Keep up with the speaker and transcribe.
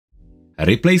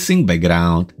Replacing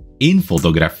background in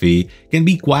photography can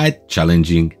be quite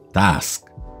challenging task.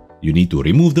 You need to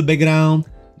remove the background,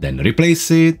 then replace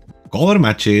it, color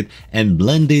match it, and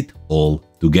blend it all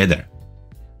together.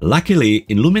 Luckily,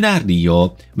 in Luminar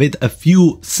NEO, with a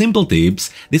few simple tips,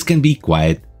 this can be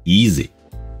quite easy.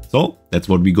 So that's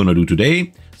what we're gonna do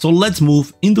today. So let's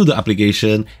move into the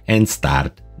application and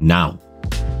start now.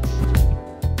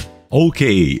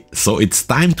 Okay, so it's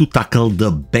time to tackle the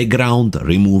background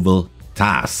removal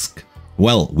task.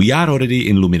 Well, we are already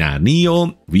in Luminar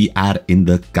NEO, we are in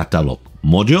the catalog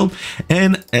module,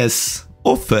 and as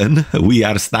often we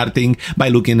are starting by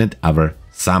looking at our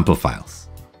sample files.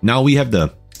 Now we have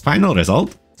the final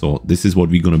result, so this is what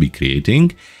we're going to be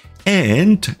creating,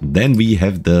 and then we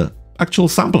have the actual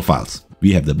sample files.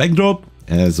 We have the backdrop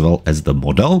as well as the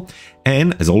model,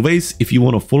 and as always, if you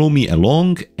want to follow me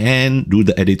along and do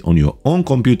the edit on your own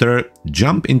computer,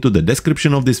 jump into the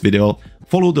description of this video,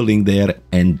 follow the link there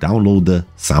and download the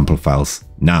sample files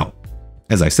now.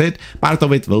 As I said, part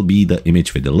of it will be the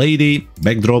image with the lady,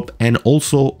 backdrop, and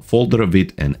also folder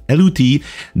with an LUT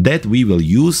that we will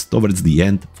use towards the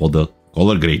end for the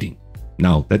color grading.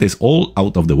 Now that is all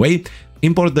out of the way,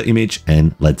 import the image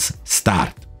and let's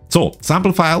start. So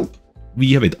sample file,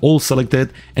 we have it all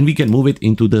selected and we can move it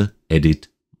into the edit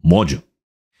module.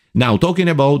 Now talking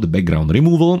about the background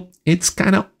removal, it's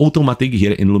kind of automatic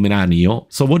here in Luminar NEO.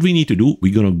 So what we need to do,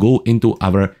 we're going to go into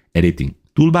our editing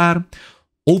toolbar,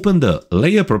 open the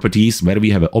layer properties where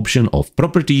we have an option of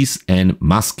properties and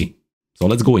masking. So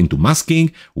let's go into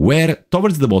masking, where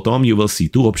towards the bottom you will see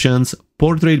two options,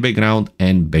 portrait background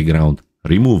and background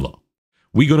removal.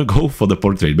 We're going to go for the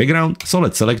portrait background. So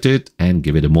let's select it and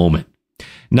give it a moment.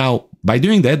 Now, by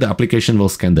doing that, the application will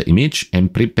scan the image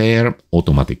and prepare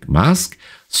automatic mask.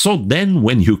 So then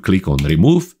when you click on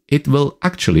remove, it will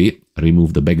actually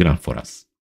remove the background for us.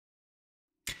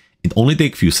 It only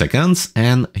takes a few seconds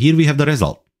and here we have the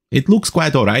result. It looks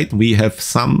quite alright. We have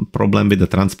some problem with the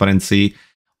transparency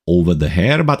over the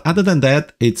hair, but other than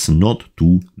that, it's not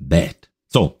too bad.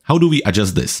 So how do we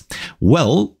adjust this?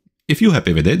 Well, if you're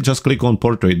happy with it, just click on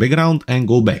portrait background and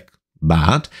go back.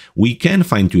 But we can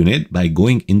fine-tune it by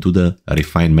going into the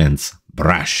refinements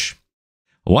brush.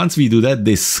 Once we do that,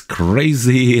 this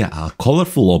crazy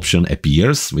colorful option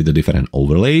appears with the different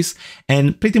overlays,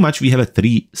 and pretty much we have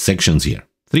three sections here.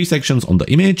 3 sections on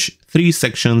the image, 3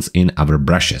 sections in our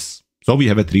brushes. So we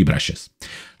have 3 brushes.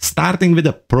 Starting with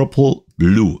the purple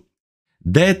blue.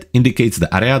 That indicates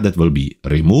the area that will be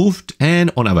removed,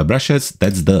 and on our brushes,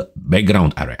 that's the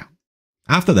background area.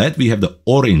 After that, we have the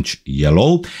orange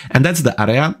yellow, and that's the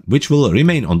area which will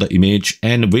remain on the image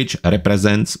and which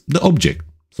represents the object,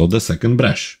 so the second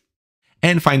brush.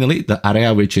 And finally, the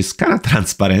area which is kind of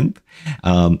transparent,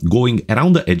 going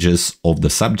around the edges of the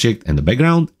subject and the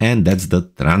background, and that's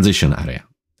the transition area.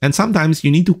 And sometimes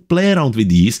you need to play around with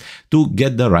these to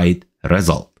get the right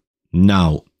result.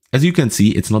 Now, as you can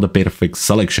see, it's not a perfect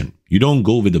selection. You don't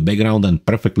go with the background and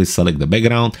perfectly select the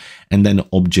background and then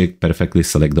object perfectly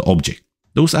select the object.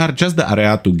 Those are just the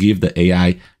area to give the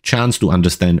AI chance to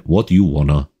understand what you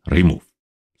wanna remove.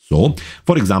 So,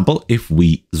 for example, if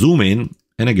we zoom in,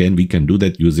 and again, we can do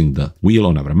that using the wheel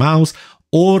on our mouse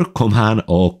or Command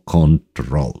or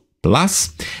Control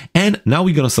plus. And now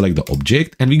we're gonna select the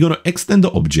object and we're gonna extend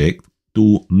the object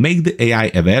to make the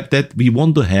AI aware that we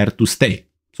want the hair to stay.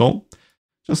 So,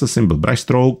 just a simple brush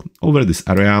stroke over this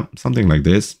area, something like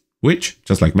this, which,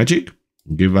 just like magic,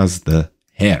 give us the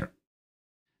hair.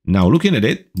 Now looking at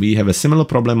it, we have a similar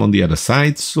problem on the other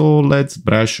side, so let's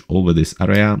brush over this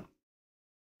area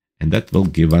and that will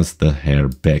give us the hair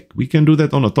back. We can do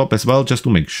that on the top as well, just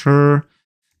to make sure,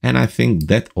 and I think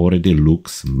that already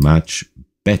looks much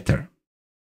better.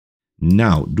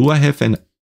 Now, do I have a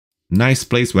nice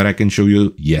place where I can show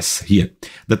you? Yes, here,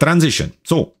 the transition.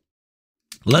 So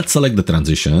let's select the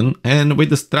transition, and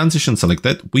with this transition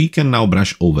selected, we can now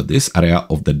brush over this area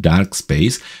of the dark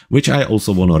space, which I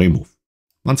also want to remove.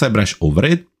 Once I brush over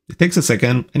it, it takes a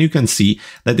second and you can see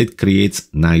that it creates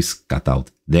nice cutout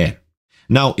there.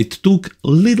 Now it took a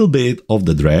little bit of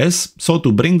the dress. So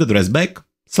to bring the dress back,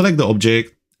 select the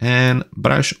object and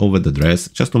brush over the dress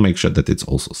just to make sure that it's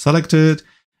also selected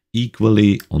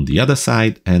equally on the other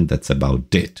side. And that's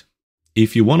about it.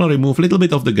 If you want to remove a little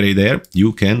bit of the gray there,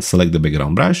 you can select the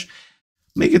background brush,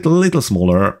 make it a little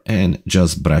smaller and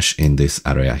just brush in this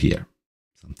area here.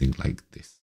 Something like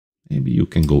this. Maybe you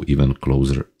can go even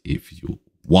closer if you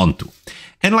want to.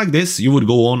 And like this, you would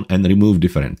go on and remove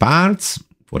different parts.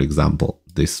 For example,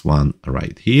 this one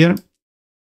right here.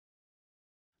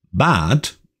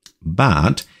 But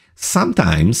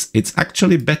sometimes it's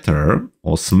actually better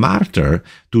or smarter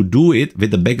to do it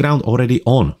with the background already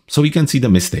on, so we can see the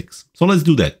mistakes. So let's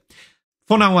do that.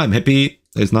 For now, I'm happy.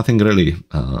 There's nothing really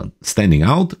standing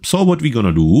out. So what we're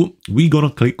gonna do, we're gonna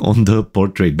click on the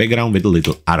portrait background with a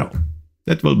little arrow.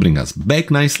 That will bring us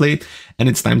back nicely, and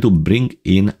it's time to bring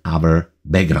in our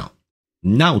background.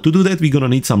 Now, to do that, we're gonna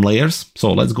need some layers.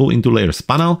 So let's go into Layers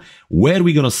panel, where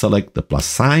we're gonna select the plus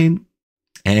sign,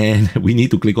 and we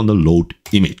need to click on the Load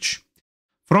Image.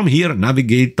 From here,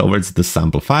 navigate towards the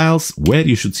sample files, where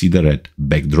you should see the red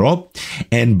backdrop.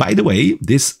 And by the way,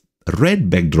 this red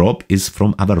backdrop is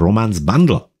from our Romance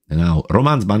bundle. Now,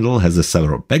 Romance bundle has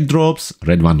several backdrops,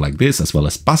 red one like this, as well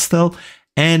as pastel,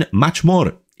 and much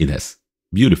more. It has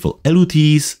beautiful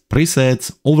LUTs,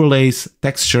 presets, overlays,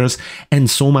 textures, and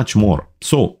so much more.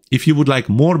 So if you would like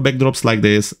more backdrops like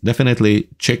this, definitely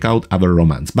check out our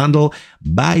Romance bundle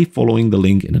by following the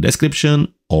link in the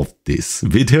description of this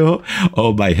video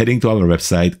or by heading to our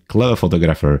website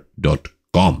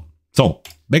cleverphotographer.com. So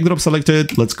backdrop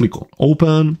selected, let's click on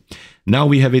Open. Now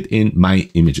we have it in My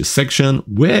Images section,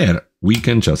 where we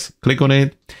can just click on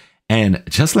it, and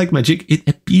just like magic, it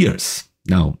appears.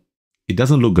 Now, it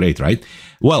doesn't look great, right?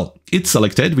 Well, it's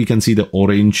selected. We can see the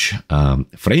orange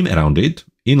frame around it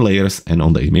in layers and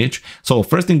on the image. So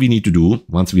first thing we need to do,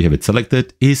 once we have it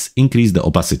selected, is increase the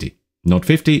opacity. Not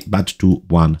 50, but to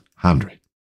 100.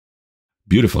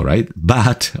 Beautiful, right?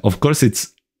 But of course,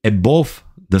 it's above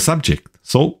the subject.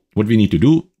 So what we need to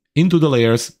do, into the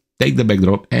layers, take the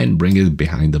backdrop and bring it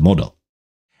behind the model.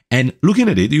 And looking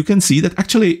at it, you can see that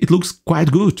actually it looks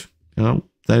quite good. You know,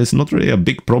 there is not really a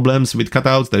big problems with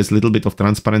cutouts. There is a little bit of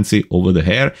transparency over the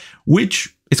hair,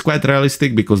 which is quite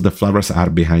realistic because the flowers are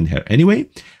behind her anyway.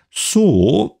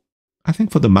 So I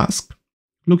think for the mask,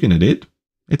 looking at it,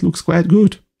 it looks quite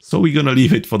good. So we're gonna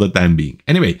leave it for the time being.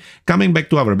 Anyway, coming back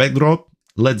to our backdrop,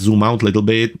 let's zoom out a little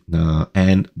bit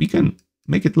and we can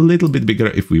make it a little bit bigger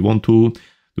if we want to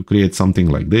create something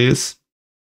like this.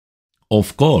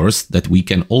 Of course, that we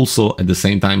can also at the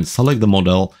same time select the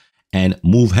model and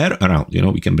move her around. You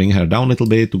know, we can bring her down a little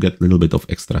bit to get a little bit of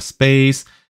extra space.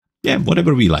 Yeah,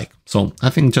 whatever we like. So I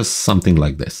think just something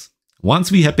like this.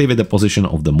 Once we're happy with the position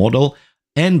of the model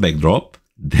and backdrop,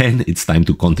 then it's time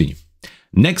to continue.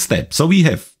 Next step. So we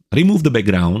have removed the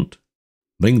background,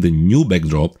 bring the new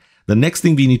backdrop. The next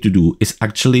thing we need to do is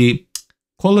actually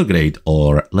color grade,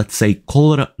 or let's say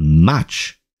color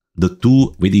match the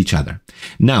two with each other.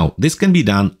 Now, this can be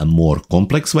done a more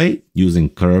complex way using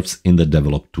curves in the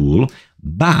develop tool,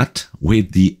 but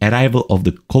with the arrival of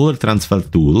the color transfer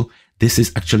tool, this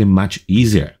is actually much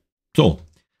easier. So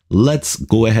let's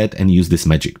go ahead and use this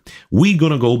magic. We're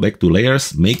gonna go back to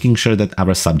layers, making sure that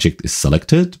our subject is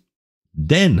selected.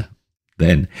 Then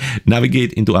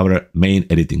navigate into our main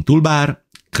editing toolbar,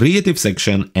 creative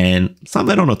section, and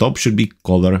somewhere on the top should be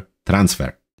color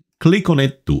transfer. Click on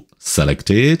it to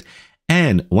select it.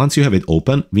 And once you have it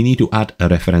open, we need to add a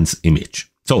reference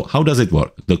image. So how does it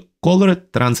work? The color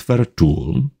transfer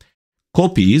tool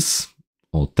copies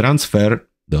or transfer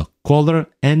the color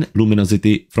and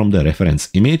luminosity from the reference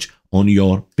image on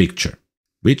your picture.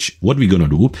 Which, what we're gonna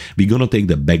do, we're gonna take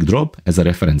the backdrop as a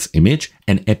reference image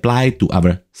and apply it to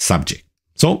our subject.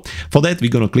 So for that,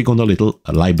 we're gonna click on the little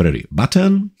library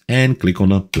button and click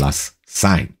on a plus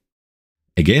sign.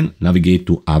 Again, navigate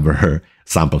to our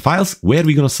sample files, where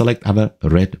we're gonna select our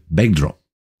red backdrop.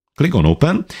 Click on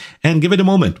open and give it a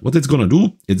moment. What it's gonna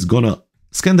do, it's gonna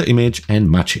scan the image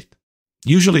and match it.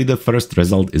 Usually the first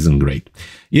result isn't great.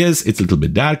 Yes, it's a little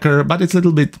bit darker, but it's a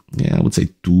little bit, yeah, I would say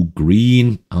too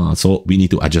green. So we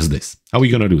need to adjust this. How are we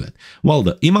gonna do that? Well,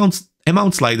 the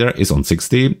amount slider is on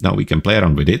 60. Now we can play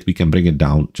around with it. We can bring it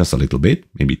down just a little bit,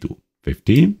 maybe to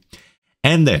 50.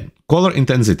 And then color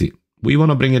intensity. We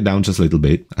want to bring it down just a little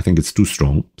bit. I think it's too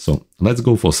strong. So let's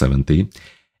go for 70.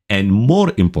 And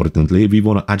more importantly, we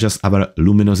want to adjust our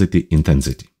luminosity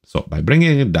intensity. So by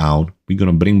bringing it down, we're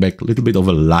going to bring back a little bit of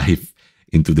a life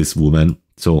into this woman.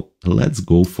 So let's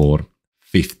go for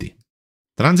 50.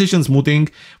 Transition smoothing,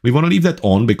 we want to leave that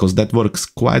on because that works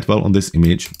quite well on this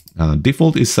image.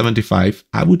 Default is 75.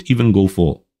 I would even go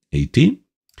for 80.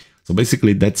 So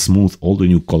basically that smooths all the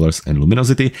new colors and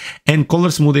luminosity. And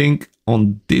color smoothing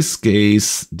on this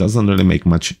case doesn't really make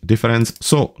much difference.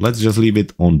 So let's just leave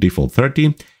it on default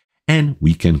 30 and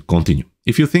we can continue.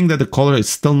 If you think that the color is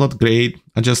still not great,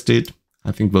 adjust it.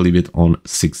 I think we'll leave it on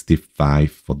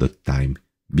 65 for the time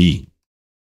being.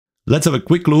 Let's have a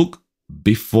quick look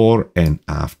before and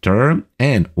after.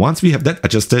 And once we have that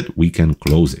adjusted, we can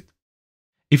close it.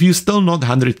 If you're still not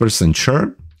 100%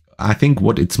 sure, I think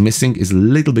what it's missing is a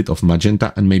little bit of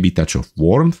magenta and maybe a touch of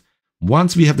warmth.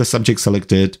 Once we have the subject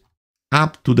selected,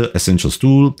 up to the Essentials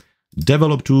tool,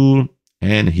 Develop tool,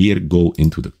 and here go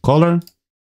into the color.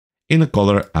 In the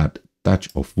color, add touch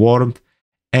of warmth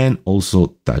and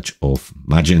also touch of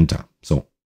magenta. So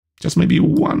just maybe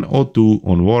 1 or 2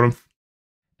 on warmth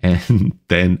and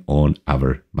 10 on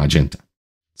our magenta.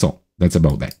 So that's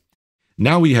about that.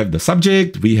 Now we have the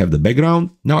subject, we have the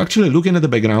background. Now actually looking at the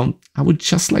background, I would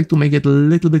just like to make it a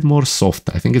little bit more soft.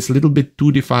 I think it's a little bit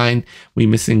too defined. We're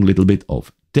missing a little bit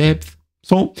of depth.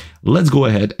 So let's go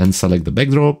ahead and select the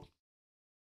backdrop.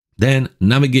 Then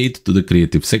navigate to the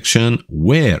creative section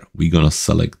where we're gonna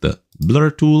select the blur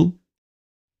tool.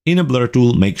 In a blur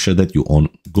tool, make sure that you on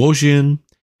Gaussian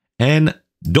and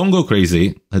don't go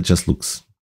crazy. That just looks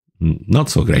not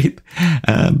so great.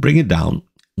 Bring it down.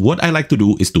 What I like to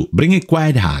do is to bring it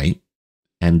quite high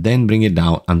and then bring it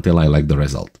down until I like the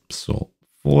result. So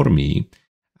for me,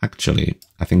 actually,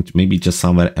 I think maybe just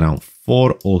somewhere around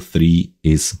 4 or 3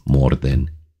 is more than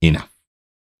enough.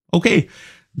 Okay,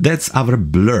 that's our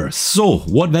blur. So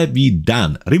what have we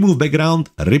done? Remove background,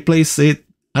 replace it,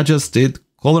 adjust it,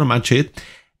 color match it,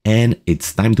 and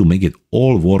it's time to make it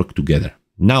all work together.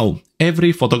 Now,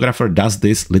 every photographer does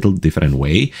this little different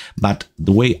way, but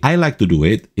the way I like to do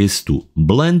it is to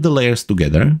blend the layers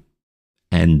together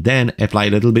and then apply a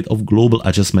little bit of global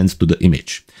adjustments to the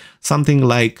image. Something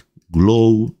like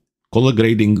glow, color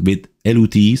grading with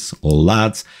LUTs or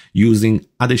LUTs, using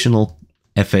additional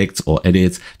effects or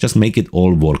edits, just make it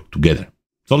all work together.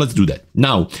 So let's do that.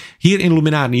 Now, here in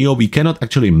Luminar NEO, we cannot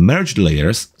actually merge the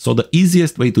layers. So the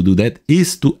easiest way to do that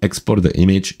is to export the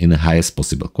image in the highest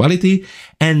possible quality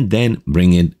and then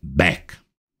bring it back.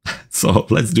 So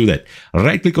let's do that.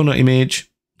 Right click on the image,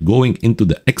 going into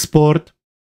the export.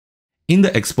 In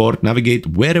the export, navigate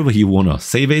wherever you want to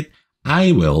save it.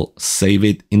 I will save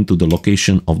it into the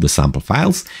location of the sample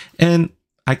files. And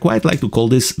I quite like to call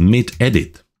this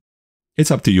mid-edit.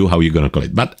 It's up to you how you're going to call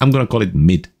it, but I'm going to call it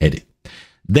mid-edit.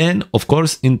 Then, of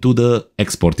course, into the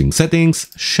exporting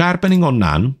settings, sharpening on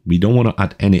none. We don't want to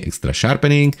add any extra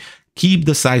sharpening. Keep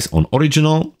the size on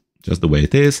original, just the way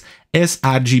it is.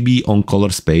 sRGB on color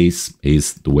space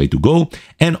is the way to go.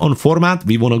 And on format,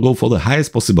 we want to go for the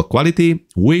highest possible quality,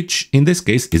 which in this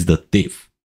case is the TIFF.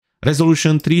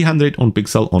 Resolution 300 on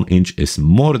pixel on inch is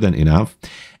more than enough.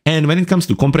 And when it comes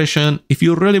to compression, if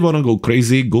you really want to go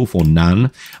crazy, go for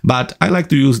none. But I like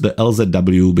to use the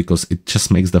LZW because it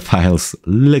just makes the files a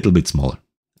little bit smaller.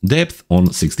 Depth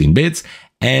on 16 bits.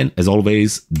 And as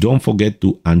always, don't forget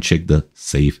to uncheck the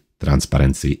Save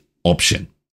Transparency option.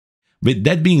 With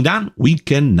that being done, we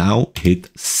can now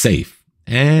hit Save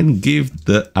and give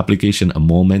the application a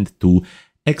moment to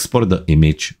export the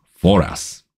image for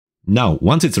us. Now,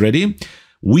 once it's ready,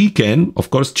 we can, of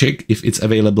course, check if it's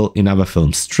available in our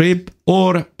film strip,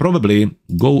 or probably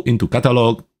go into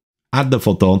catalog, add the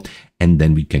photo, and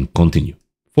then we can continue.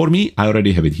 For me, I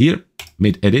already have it here,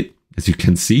 mid-edit, as you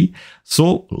can see.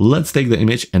 So let's take the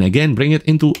image and again, bring it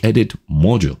into edit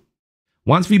module.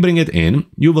 Once we bring it in,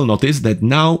 you will notice that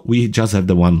now we just have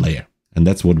the one layer, and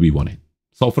that's what we wanted.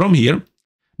 So from here,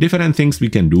 different things we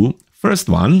can do. First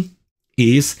one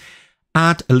is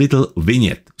add a little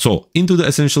vignette. So into the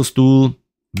Essentials tool,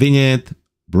 vignette,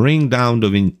 bring down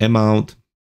the amount,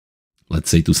 let's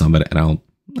say to somewhere around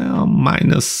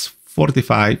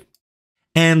 -45.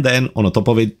 And then on the top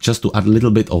of it, just to add a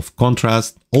little bit of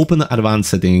contrast, open the advanced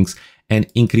settings and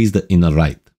increase the inner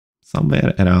right,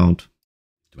 somewhere around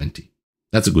 20.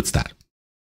 That's a good start.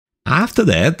 After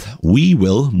that, we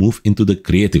will move into the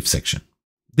creative section.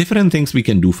 Different things we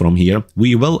can do from here.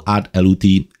 We will add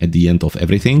LUT at the end of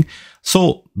everything.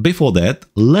 So before that,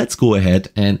 let's go ahead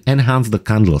and enhance the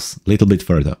candles a little bit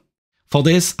further. For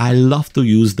this, I love to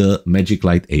use the Magic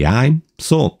Light AI.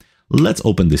 So let's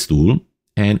open this tool.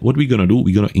 And what we're going to do,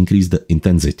 we're going to increase the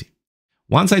intensity.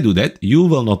 Once I do that, you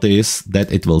will notice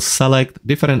that it will select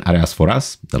different areas for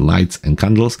us, the lights and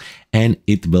candles, and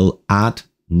it will add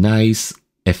nice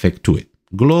effect to it.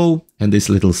 Glow and this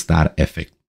little star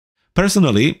effect.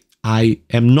 Personally, I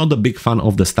am not a big fan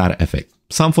of the star effect.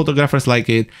 Some photographers like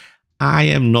it. I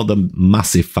am not a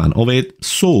massive fan of it.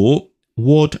 So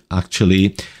what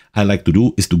actually I like to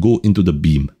do is to go into the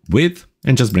beam width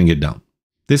and just bring it down.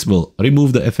 This will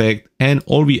remove the effect, and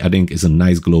all we're adding is a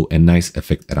nice glow and nice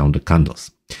effect around the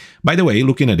candles. By the way,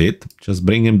 looking at it, just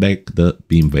bringing back the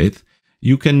beam width,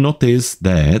 you can notice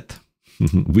that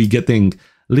we're getting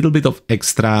a little bit of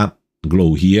extra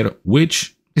glow here,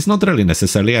 which is not really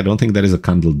necessarily. I don't think there is a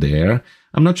candle there.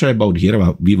 I'm not sure about here,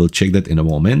 but we will check that in a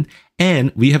moment.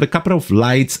 And we have a couple of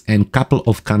lights and couple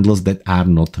of candles that are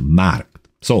not marked.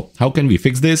 So how can we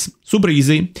fix this? Super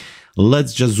easy.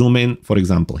 Let's just zoom in, for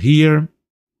example, here.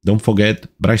 Don't forget,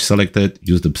 brush selected,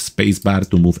 use the space bar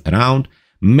to move around.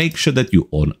 Make sure that you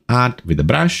on add with the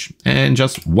brush and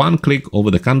just one click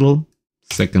over the candle,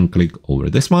 second click over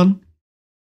this one.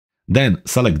 Then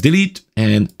select delete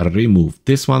and remove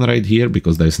this one right here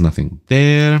because there's nothing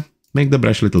there. Make the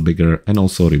brush a little bigger and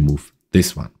also remove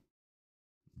this one.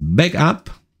 Back up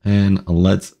and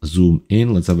let's zoom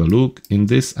in. Let's have a look in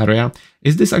this area.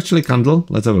 Is this actually candle?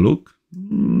 Let's have a look.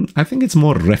 I think it's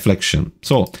more reflection.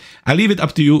 So I leave it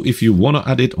up to you if you want to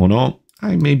add it or not.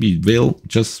 I maybe will,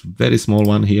 just very small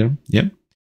one here. Yeah.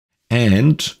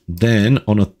 And then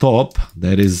on the top,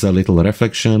 there is a little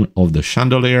reflection of the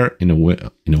chandelier in a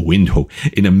window,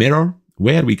 in a mirror,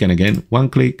 where we can again, one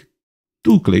click,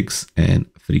 two clicks and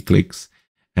three clicks.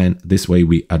 And this way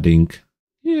we adding,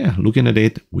 yeah, looking at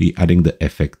it, we adding the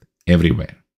effect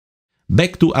everywhere.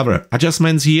 Back to our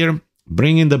adjustments here,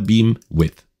 bringing the beam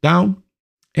width down.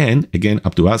 And again,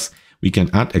 up to us, we can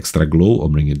add extra glow or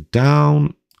bring it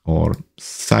down, or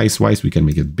size-wise, we can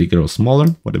make it bigger or smaller,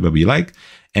 whatever we like,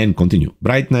 and continue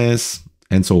brightness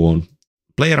and so on.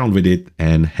 Play around with it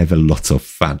and have a lots of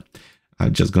fun.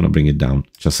 I'm just gonna bring it down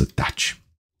just a touch.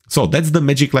 So that's the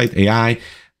Magic Light AI,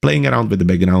 playing around with the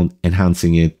background,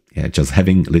 enhancing it, yeah, just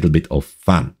having a little bit of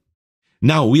fun.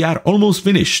 Now we are almost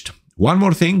finished. One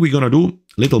more thing we're gonna do,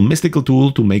 little mystical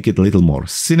tool to make it a little more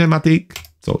cinematic.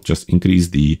 So just increase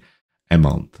the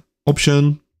amount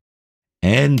option.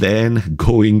 And then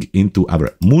going into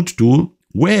our mood tool,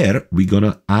 where we're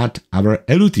gonna add our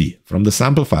LUT from the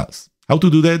sample files. How to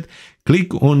do that?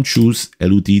 Click on choose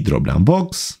LUT drop-down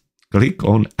box, click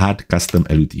on add custom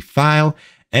LUT file,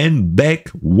 and back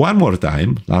one more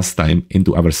time, last time,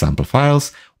 into our sample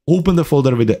files, open the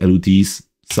folder with the LUTs,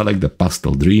 select the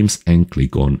pastel dreams and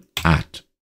click on add.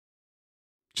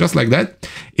 Just like that,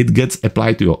 it gets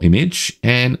applied to your image,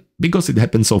 and because it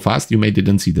happened so fast, you may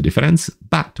didn't see the difference,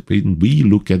 but when we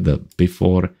look at the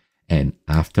before and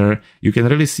after, you can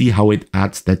really see how it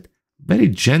adds that very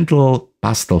gentle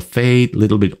pastel fade,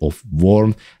 little bit of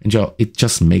warmth, and it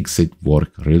just makes it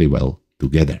work really well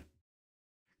together.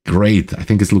 Great, I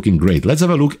think it's looking great. Let's have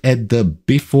a look at the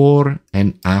before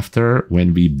and after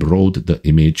when we brought the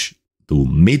image to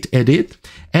mid-edit.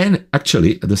 And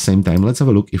actually, at the same time, let's have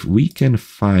a look if we can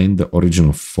find the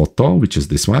original photo, which is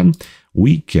this one.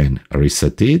 We can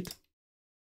reset it,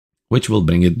 which will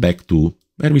bring it back to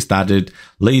where we started,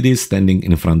 ladies standing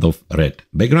in front of red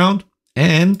background.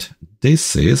 And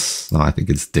this is, no, I think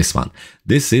it's this one.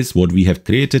 This is what we have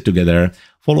created together,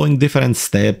 following different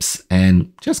steps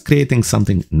and just creating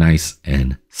something nice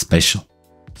and special.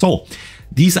 So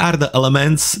these are the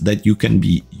elements that you can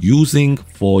be using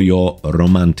for your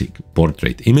romantic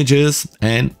portrait images.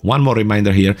 And one more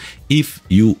reminder here, if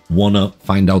you want to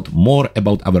find out more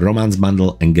about our romance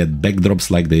bundle and get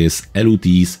backdrops like this,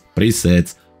 LUTs,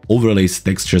 presets, overlays,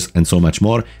 textures, and so much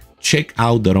more, check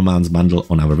out the romance bundle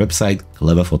on our website,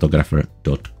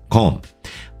 cleverphotographer.com.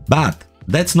 But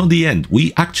that's not the end.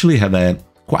 We actually have a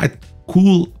quite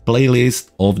cool playlist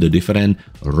of the different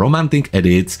romantic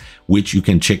edits, which you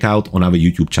can check out on our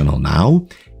YouTube channel now.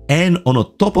 And on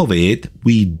top of it,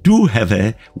 we do have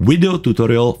a video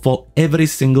tutorial for every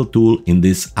single tool in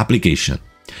this application.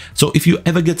 So if you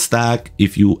ever get stuck,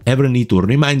 if you ever need to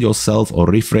remind yourself or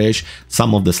refresh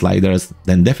some of the sliders,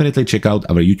 then definitely check out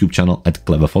our YouTube channel at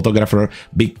Clever Photographer,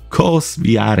 because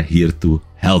we are here to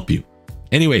help you.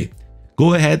 Anyway,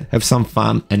 go ahead, have some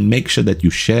fun, and make sure that you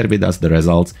share with us the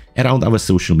results around our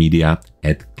social media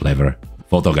at Clever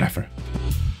Photographer.